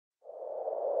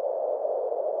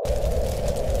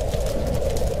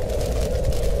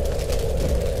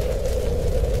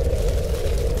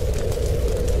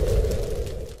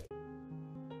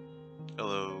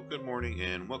morning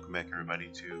and welcome back everybody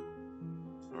to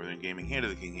Northern Gaming. Hand of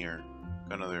the King here.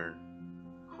 Got another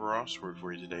crossword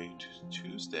for you today,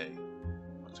 Tuesday,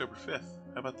 October 5th.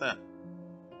 How about that?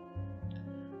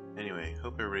 Anyway,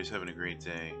 hope everybody's having a great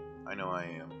day. I know I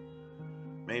am.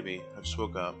 Maybe. I just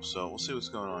woke up, so we'll see what's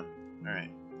going on.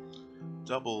 Alright.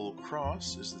 Double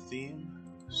cross is the theme,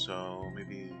 so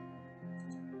maybe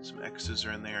some X's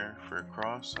are in there for a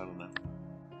cross. I don't know.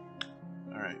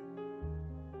 Alright.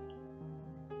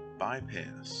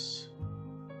 Bypass.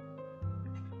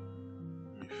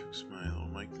 Let me fix my little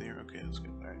mic there. Okay, that's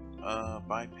good. Alright.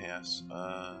 Bypass.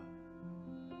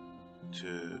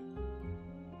 To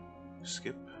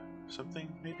skip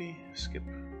something, maybe? Skip.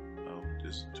 Oh,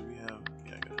 do we have?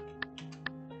 Yeah, I got it.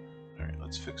 Alright,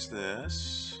 let's fix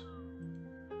this.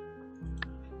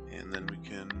 And then we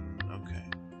can. Okay.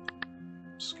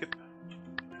 Skip.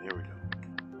 There we go.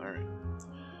 Alright.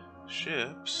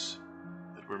 Ships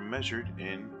that were measured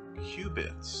in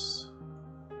cubits.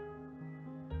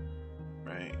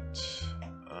 Right.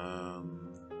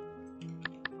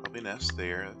 Probably an S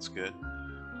there, that's good.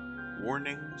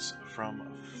 Warnings from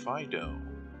Fido.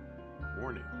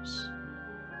 Warnings.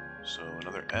 So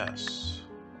another S.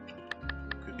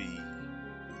 Could be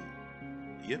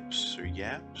yips or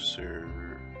yaps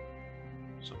or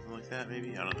something like that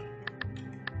maybe? I don't know.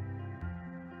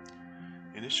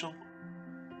 Initial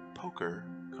poker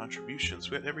contributions.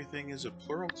 Everything is a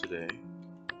plural today.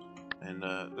 And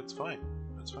that's fine.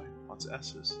 That's fine. Lots of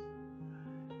S's.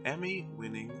 Emmy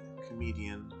winning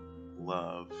comedian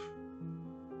love.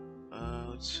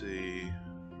 Let's see.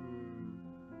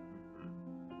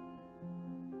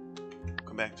 We'll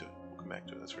come back to it. We'll come back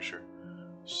to it, that's for sure.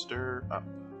 Stir up.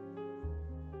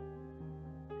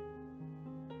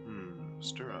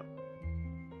 Stir up.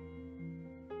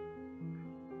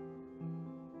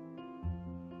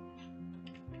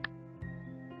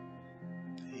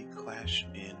 A clash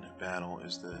in battle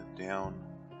is the down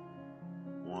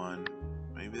one.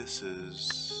 Maybe this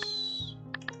is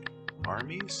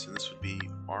armies, and this would be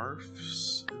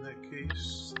ARFs in that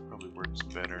case. Probably works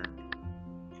better.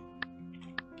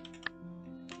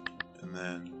 And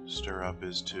then stir up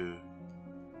is to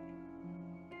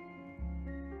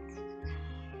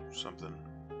something.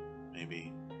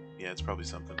 Maybe. Yeah, it's probably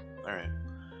something. Alright.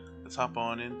 Let's hop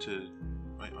on into.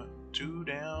 Wait, what? 2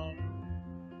 down.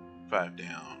 5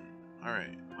 down.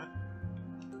 Alright. What?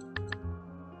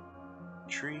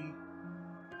 Tree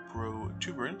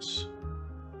protuberance.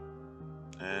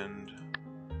 And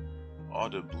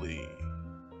audibly.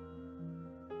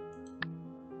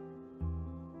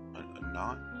 A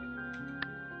knot?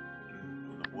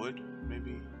 In the wood,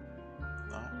 maybe?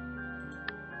 Knot?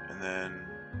 And then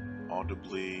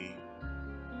audibly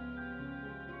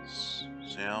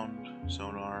sound,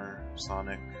 sonar,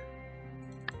 sonic.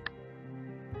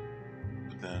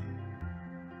 But then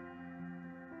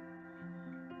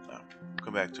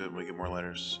come back to it when we get more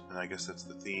letters. And I guess that's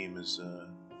the theme is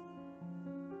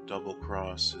double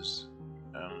cross is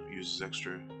uses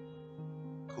extra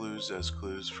clues as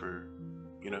clues for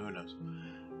who knows.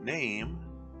 Name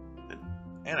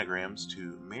anagrams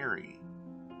to Mary.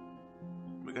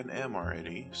 We got an M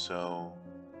already, so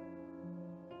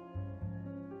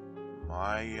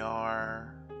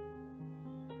Myra.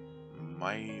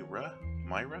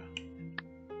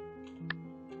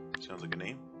 Sounds like a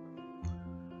name.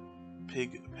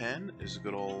 Pig pen is a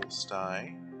good old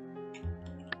sty.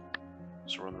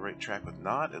 So we're on the right track with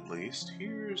not, at least.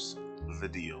 Here's the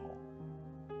deal.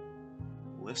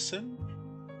 Listen?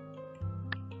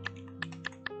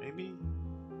 Maybe?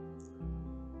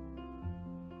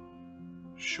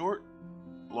 Short,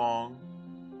 long,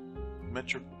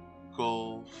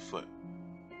 metrical foot.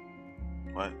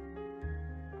 What?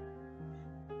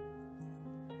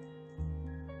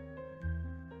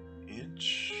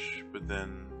 Inch, but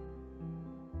then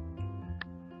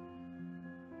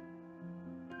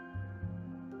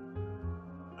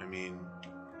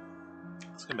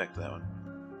let's come back to that one.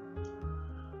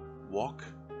 Walk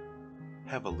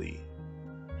heavily.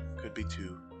 Could be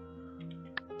to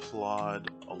plod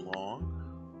along.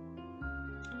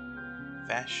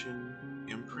 Fashion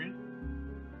imprint.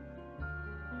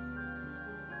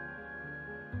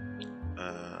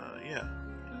 Yeah.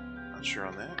 Not sure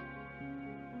on that.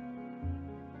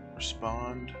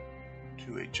 Respond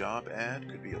to a job ad.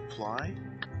 Could be apply.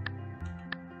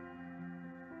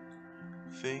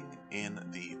 Thing in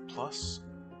the plus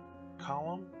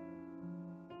column.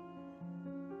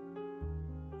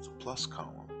 It's a plus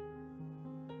column.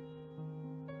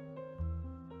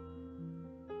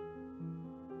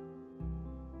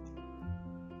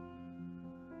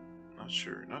 Not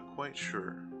sure, not quite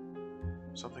sure.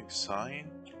 Something sign?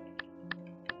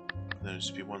 Then it'd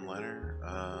just be one letter.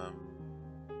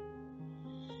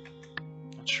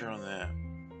 Not sure on that.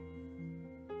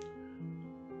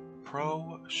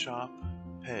 Pro shop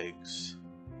pegs.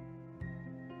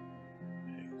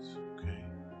 Pegs, okay.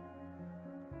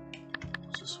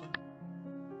 What's this one?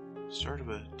 Start of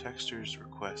a texter's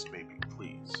request, maybe,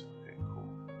 please. Okay, cool.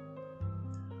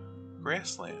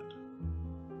 Grassland.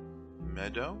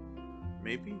 Meadow?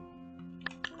 Maybe?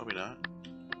 Probably not.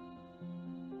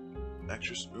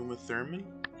 Actress Uma Thurman?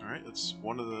 Alright, that's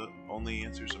one of the only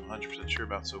answers I'm 100% sure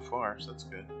about so far, so that's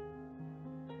good.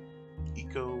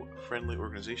 Eco-friendly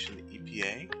organization, the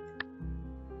EPA.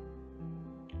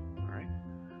 Alright.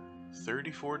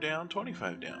 34 down,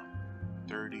 25 down.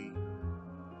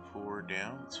 34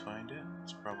 down, let's find it.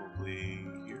 It's probably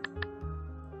here.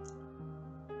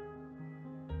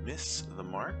 Miss the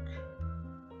mark.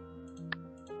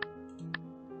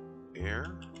 Air.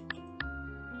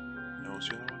 And what's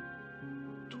the other one?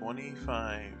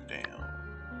 25 down.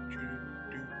 Here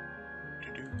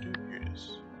it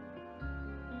is.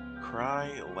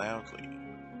 Cry loudly.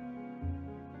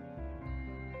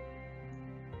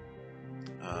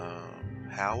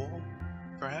 Howl,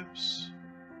 perhaps?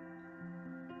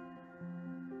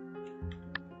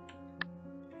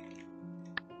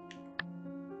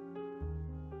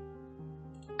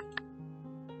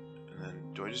 And then,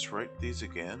 do I just write these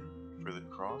again for the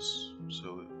cross?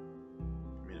 So,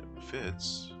 I mean, it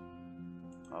fits,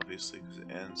 obviously, because it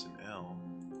ends in L.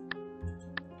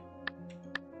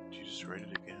 Do you just write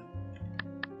it again?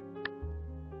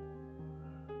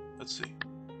 Let's see.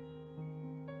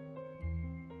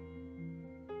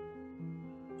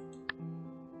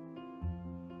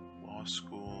 Law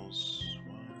schools.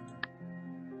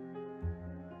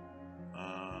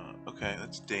 Okay,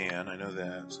 that's Dan. I know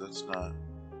that, so that's not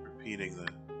repeating the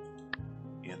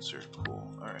answer.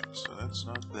 Cool. Alright, so that's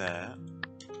not that.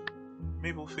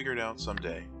 Maybe we'll figure it out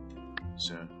someday.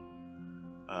 Soon.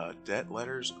 Debt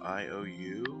letters,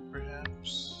 IOU,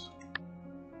 perhaps?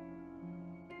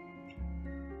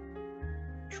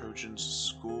 Trojan's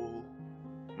school.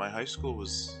 My high school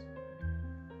was...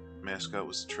 mascot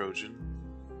was Trojan.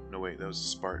 No, wait, that was a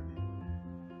Spartan.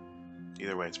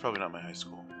 Either way, it's probably not my high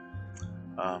school.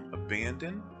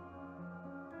 Abandon.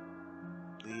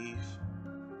 Leave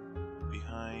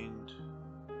behind.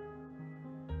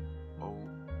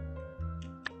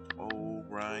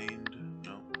 Rind.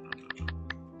 No.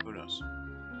 Who knows?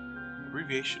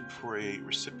 Abbreviation for a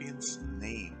recipient's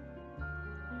name.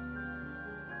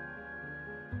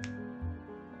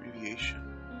 Abbreviation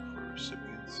for a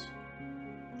recipient's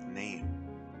name.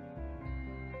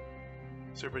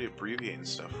 What's everybody abbreviating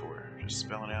stuff for? Just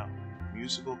spelling out.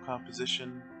 Musical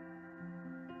composition.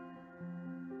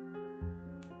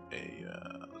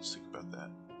 Let's think about that.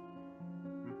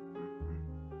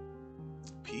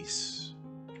 Piece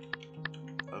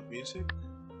of music,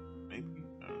 maybe.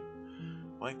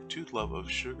 Like tooth, love of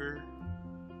sugar,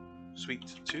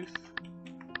 sweet tooth.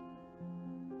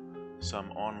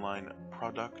 Some online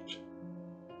product,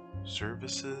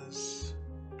 services.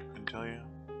 Couldn't tell you.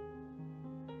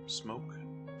 Smoke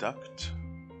duct.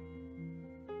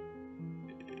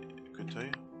 Couldn't tell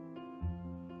you.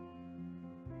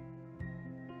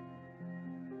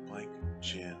 Like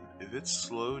gin. If it's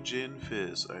slow gin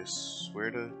fizz, I swear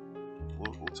to.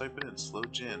 We'll type it in. Slow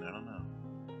gin. I don't know.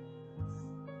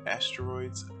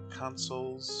 Asteroids,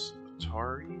 consoles,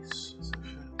 Ataris. Does it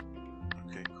fit?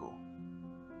 Okay, cool.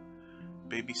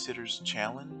 Babysitter's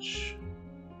challenge.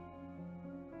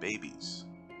 Babies.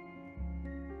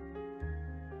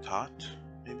 Tot,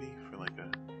 maybe for like a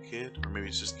kid, or maybe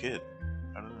it's just kid.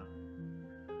 I don't know.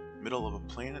 Middle of a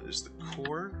planet is the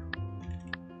core.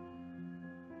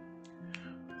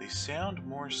 They sound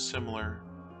more similar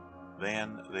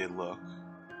than they look,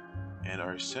 and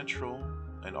are central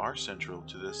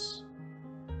to this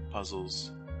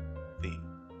puzzle's theme.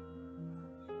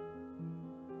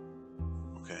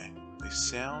 Okay, they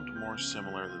sound more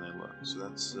similar than they look, so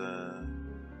that's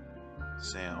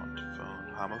sound,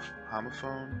 phone,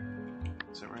 homophone.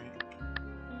 Is that right?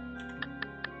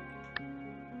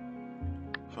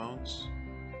 Phones,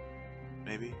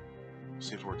 maybe.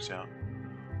 See if it works out.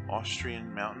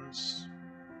 Austrian mountains.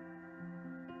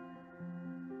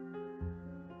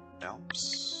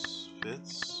 Alps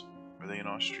fits. Are they in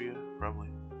Austria? Probably.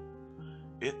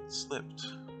 It slipped.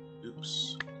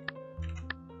 Oops.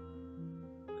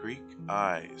 Greek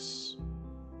eyes.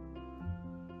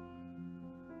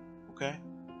 Okay.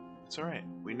 It's alright.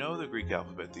 We know the Greek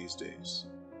alphabet these days.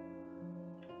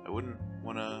 I wouldn't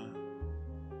want to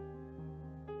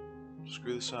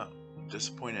screw this up,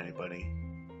 disappoint anybody.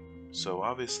 So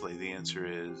obviously the answer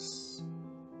is...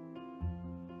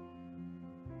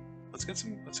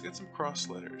 let's get some cross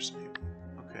letters maybe.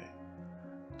 Okay.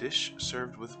 Dish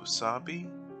served with wasabi,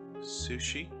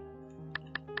 sushi,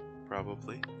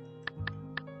 probably.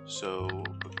 So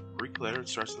a Greek letter, it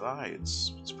starts with I.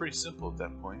 It's pretty simple at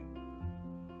that point.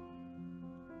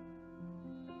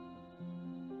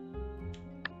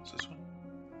 What's this one?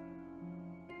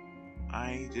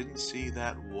 I didn't see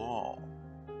that wall.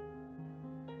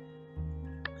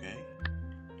 Okay.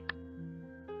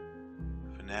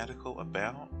 Fanatical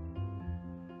about,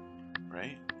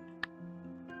 right?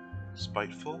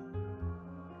 Spiteful,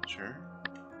 sure.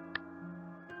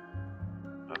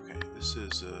 Okay, this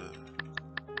is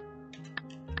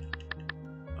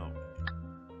oh,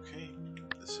 okay.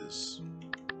 This is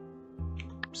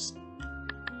so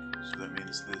that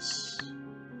means this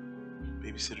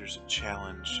babysitter's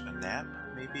challenge a nap,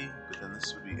 maybe, but then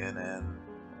this would be NN.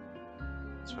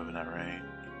 That's probably not right.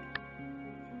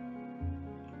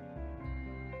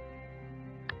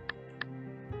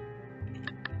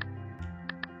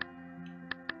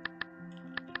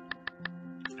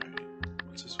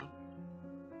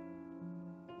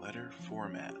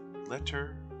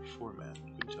 Letter format.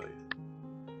 Couldn't tell you.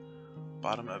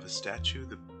 Bottom of a statue,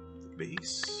 the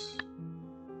base.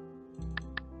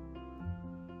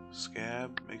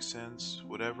 Scab makes sense.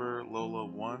 Whatever Lola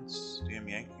wants. Damn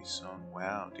Yankees song.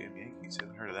 Wow, Damn Yankees.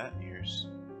 Haven't heard of that in years.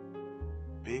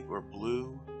 Big or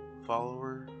blue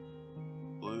follower.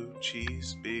 Blue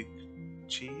cheese. Big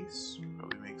cheese.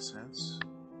 Probably makes sense.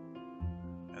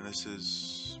 And this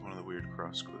is one of the weird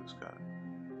cross clues. Got it.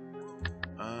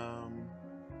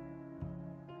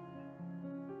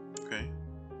 Okay.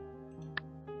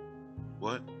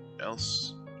 What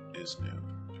else is new?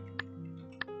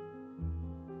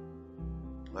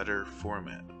 Letter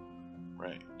format.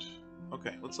 Right.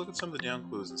 Okay, let's look at some of the down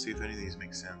clues and see if any of these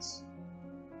make sense.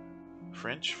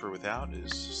 French for without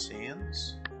is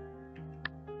sans.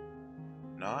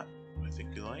 Not, I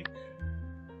think you like.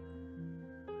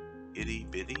 Itty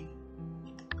bitty.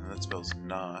 And that spells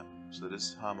not, so that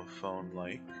is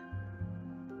homophone-like.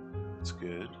 That's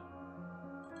good.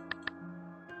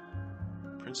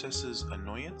 Princess's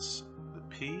annoyance, the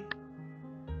P.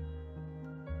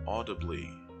 Audibly.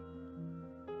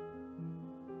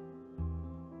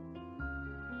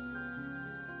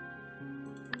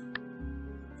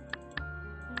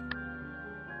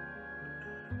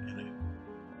 In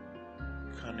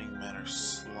a cunning manner,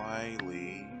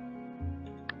 slyly.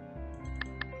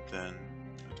 Then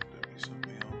that'd be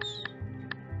something else.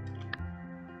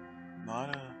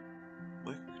 Not a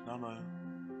lick, not a.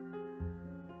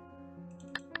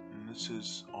 This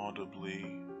is audibly,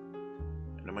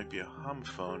 and it might be a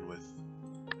homophone with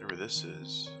whatever this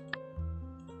is.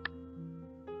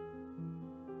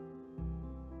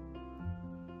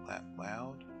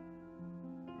 Loud?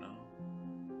 No.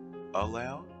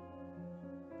 Allowed?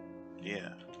 Yeah,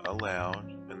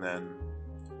 allowed, and then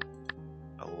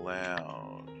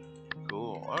allowed.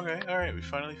 Cool. Okay, alright, we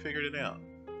finally figured it out.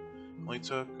 Only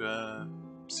took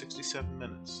 67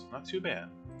 minutes. Not too bad.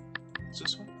 What's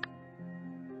this one?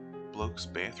 Bloke's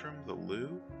bathroom, the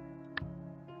loo.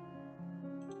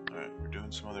 Alright, we're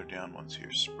doing some other down ones here.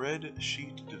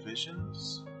 Spreadsheet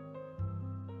divisions.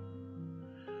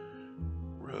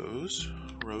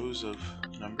 Rows of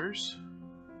numbers.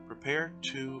 Prepare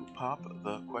to pop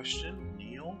the question.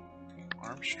 Neil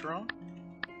Armstrong.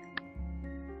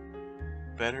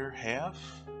 Better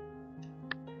half.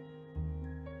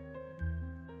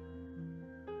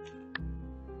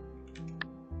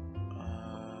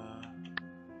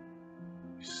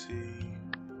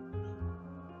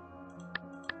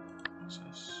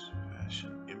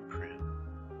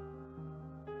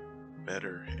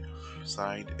 Better half.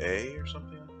 Side A or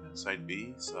something like that? Side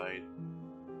B? Side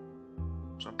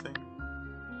something?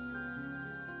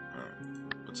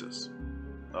 What's this?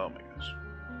 Oh my gosh.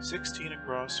 16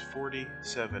 across,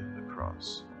 47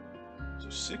 across. So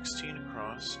 16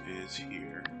 across is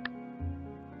here.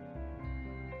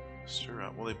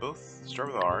 Well, they both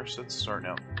start with R, so that's starting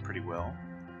out pretty well.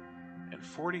 And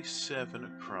 47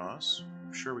 across.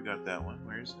 I'm sure we got that one.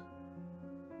 Where is it?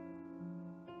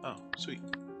 Oh, sweet.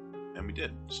 And we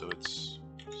did, so it's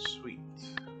sweet.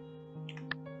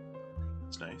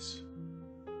 That's nice.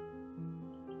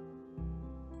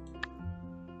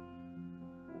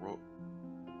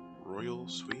 Royal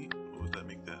sweet? What would that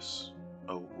make this?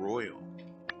 Oh, royal.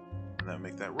 And that would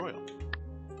make that royal.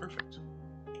 Perfect.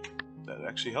 That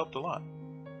actually helped a lot.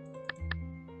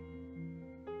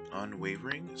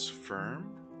 Unwavering is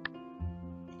firm.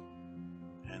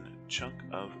 And a chunk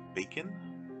of bacon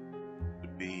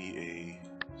would be a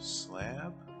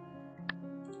slab.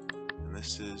 And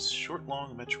this is short,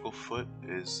 long, metrical foot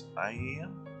is I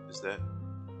am. Is that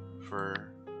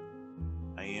for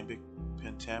Iambic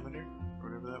pentameter, or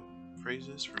whatever that phrase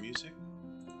is for music.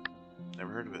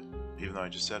 Never heard of it, even though I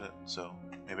just said it, so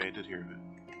maybe I did hear of it.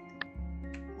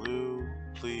 Lou,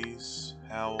 please,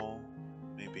 howl,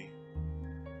 maybe.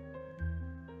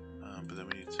 But then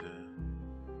we need to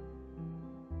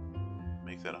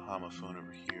make that a homophone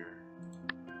over here.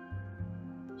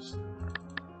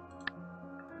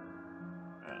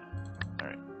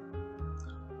 Alright.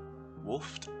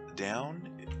 Wolfed down,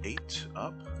 8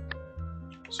 up.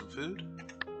 Some food.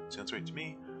 Sounds right to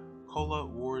me. Cola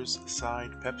Wars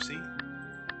side Pepsi.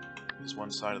 Is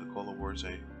one side of the Cola Wars,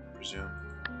 I presume.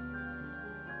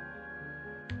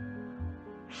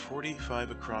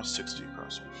 45 across, 60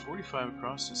 across. 45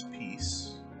 across is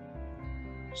peace.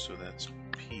 So that's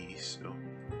peace. Oh,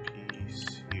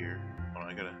 peace here. Hold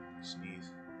on, I gotta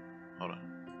sneeze. Hold on.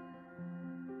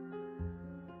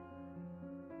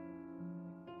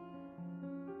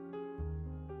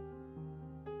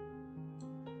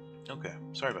 Okay,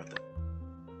 sorry about that.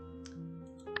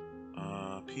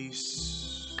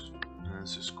 Peace, and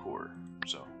this is core,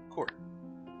 so core,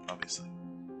 obviously.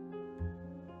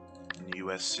 And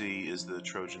USC is the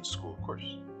Trojan school, of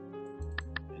course.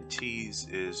 And T's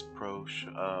is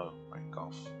right,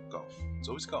 golf. It's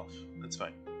always golf, that's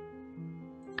fine.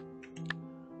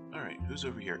 Alright, who's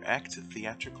over here? Act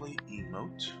theatrically,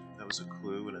 emote. That was a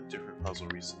clue in a different puzzle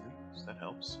recently, so that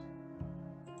helps.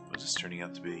 What's this turning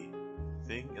out to be?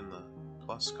 Thing in the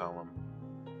plus column.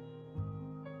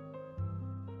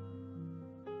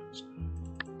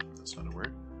 That's not a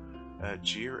word.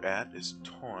 Jeer at is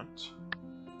taunt.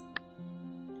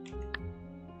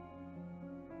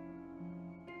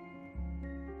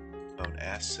 Oh, an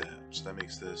asset. So that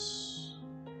makes this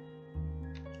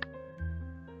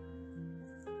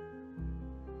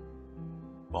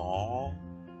ball.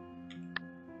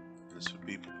 This would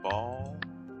be ball,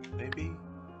 maybe?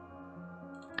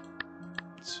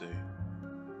 Let's see.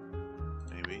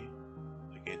 Maybe.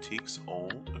 Like antiques,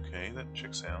 old. Okay, that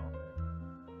checks out.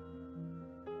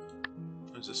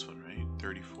 What's this one, right?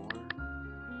 34.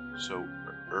 So,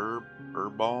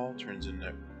 herbal turns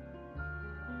into...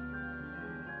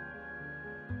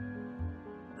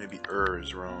 Maybe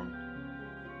is wrong.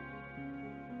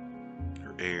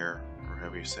 Or air, or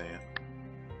however you say it.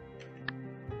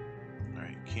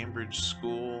 Alright, Cambridge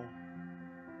School.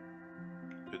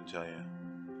 Couldn't tell you.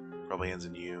 Probably ends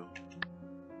in U.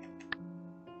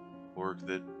 Org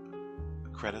that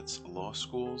accredits law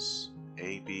schools.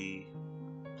 AB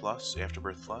plus,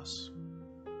 afterbirth plus.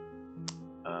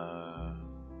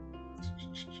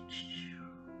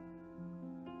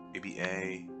 Maybe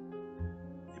A.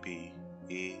 Maybe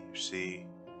E or C.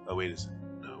 Oh, wait, is it?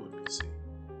 No, it would be C.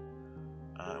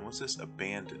 And what's this?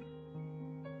 Abandon.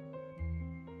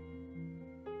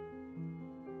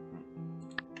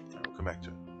 Alright, we'll come back to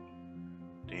it.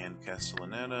 Dan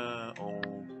Castellaneta,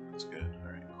 old. That's good.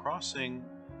 Alright, crossing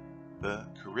the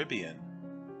Caribbean.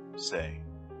 Say.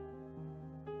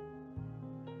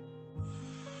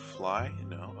 Fly?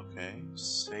 No, okay.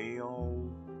 Sail.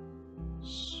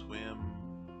 Swim.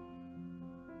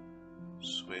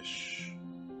 Swish.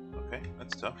 Okay,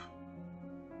 that's tough.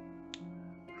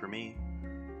 For me,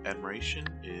 admiration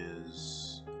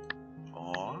is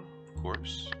awe, of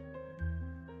course.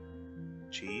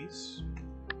 Cheese.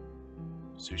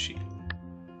 Sushi.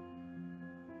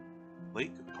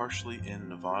 Lake, partially in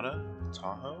Nevada.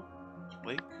 Tahoe.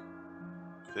 Lake.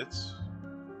 Fits.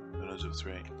 Who knows if it's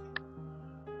right?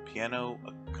 Piano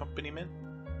accompaniment.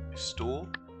 Stool.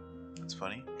 That's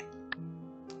funny.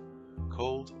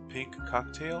 Cold pink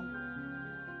cocktail.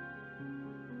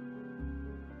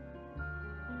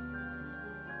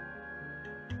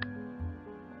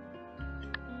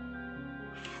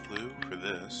 Flu for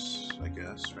this, I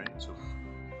guess, right? So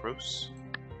froze.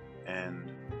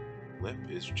 And lip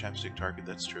is chapstick target,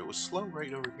 that's true. It was slow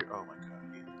right over here. Oh my god,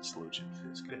 I hate slow chip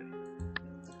fizz. Get out of here.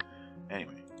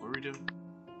 Anyway, what were we doing?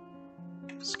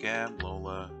 Scab,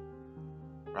 Lola,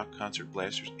 rock concert,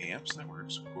 blasters, amps, that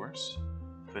works, of course.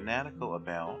 Fanatical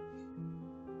about.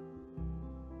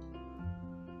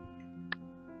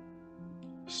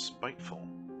 Spiteful.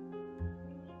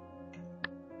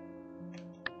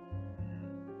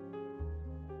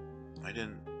 I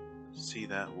didn't see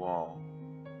that wall.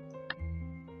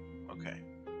 Okay.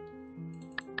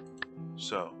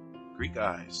 So, Greek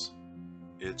eyes.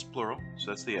 It's plural, so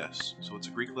that's the S. So it's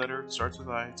a Greek letter, it starts with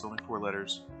I, it's only 4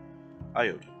 letters.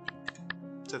 Iota.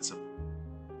 It's that simple.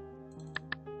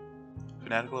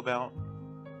 Fanatical about.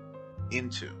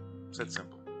 Into. It's that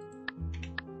simple.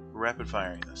 We're rapid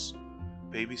firing this.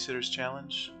 Babysitter's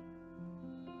challenge.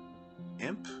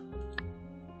 Imp.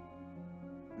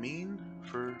 Mean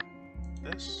for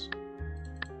this.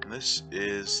 And And this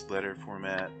is letter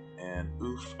format, and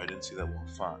oof, I didn't see that little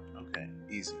font. Okay,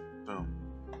 easy. Boom.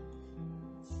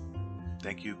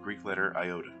 Thank you, Greek letter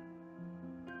iota.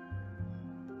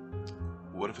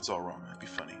 What if it's all wrong? That'd be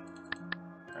funny.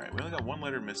 Alright, we only got one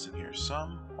letter missing here.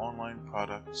 Some online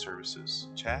product services.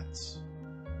 Chats?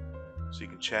 So you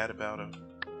can chat about a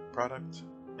product,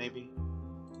 maybe?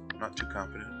 I'm not too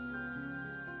confident.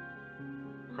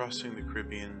 Crossing the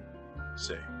Caribbean,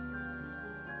 say.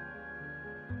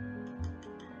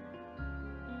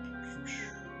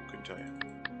 Couldn't tell you.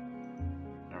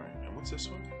 Alright, and what's this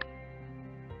one?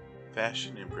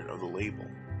 Fashion imprint of the label.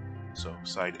 So,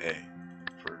 side A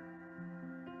for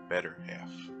better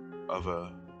half of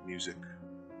a music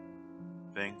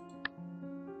thing,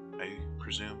 I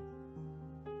presume.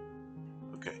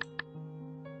 Okay.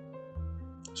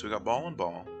 So we got ball and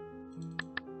ball.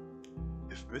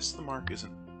 If miss the mark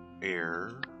isn't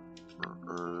air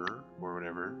or or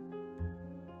whatever,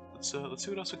 let's see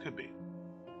what else it could be.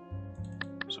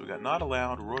 So we got not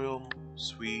allowed, royal,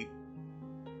 sweet,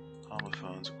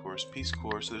 homophones, of course, Peace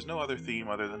Corps. So there's no other theme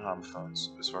other than homophones,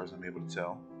 as far as I'm able to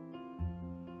tell.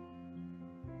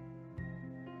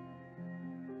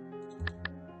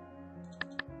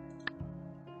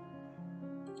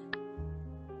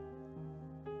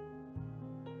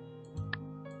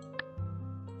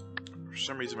 For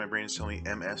some reason, my brain is telling me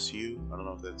MSU. I don't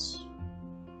know if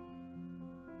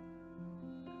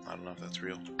that's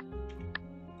real.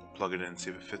 Plug it in and see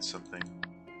if it fits something.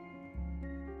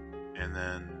 And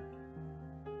then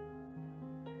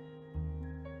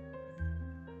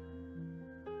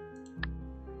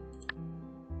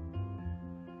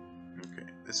okay,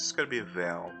 this is going to be a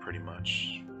vowel pretty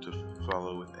much to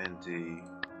follow with ND.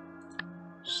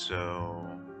 So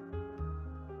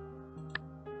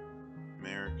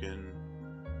American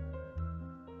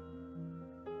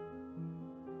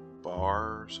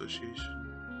Bar Association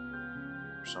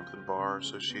or something, Bar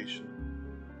Association,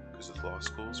 because it's law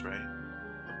schools, right?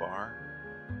 The bar.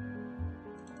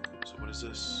 So what is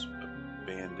this?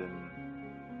 Abandon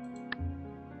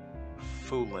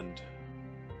Fooland.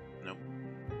 Nope.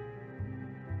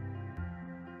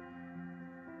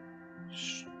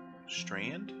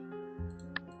 Strand?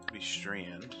 Could be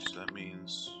Strand, so that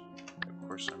means, of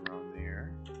course I'm wrong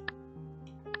there.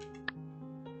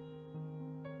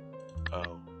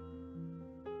 Oh.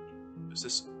 Is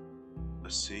this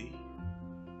a C?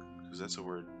 Because that's a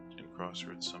word in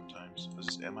crosswords sometimes. Is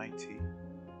this MIT?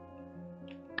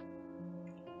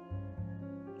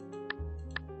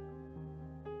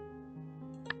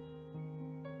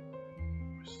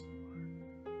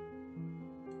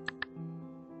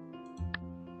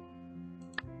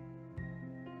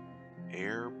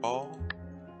 Air ball?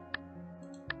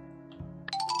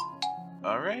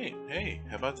 Alright, hey,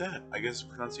 how about that? I guess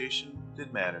pronunciation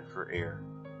did matter for air.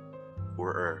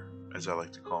 Or as I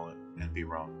like to call it, and be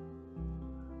wrong.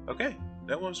 Okay,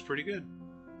 that one was pretty good.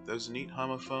 That was a neat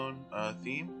homophone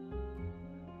theme,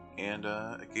 and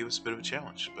it gave us a bit of a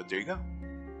challenge, but there you go.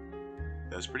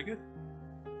 That was pretty good.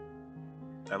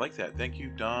 I like that. Thank you,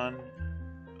 Don.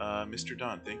 Mr.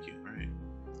 Don, thank you. Alright.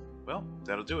 Well,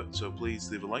 that'll do it. So please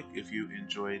leave a like if you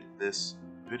enjoyed this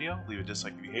video. Leave a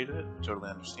dislike if you hated it. Totally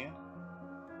understand.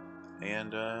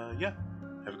 And yeah,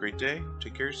 have a great day.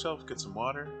 Take care of yourself. Get some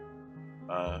water.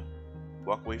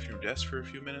 Walk away from your desk for a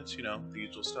few minutes. You know, the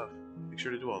usual stuff. Make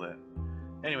sure to do all that.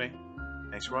 Anyway,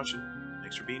 thanks for watching.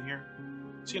 Thanks for being here.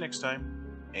 See you next time.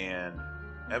 And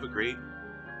have a great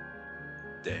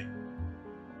day.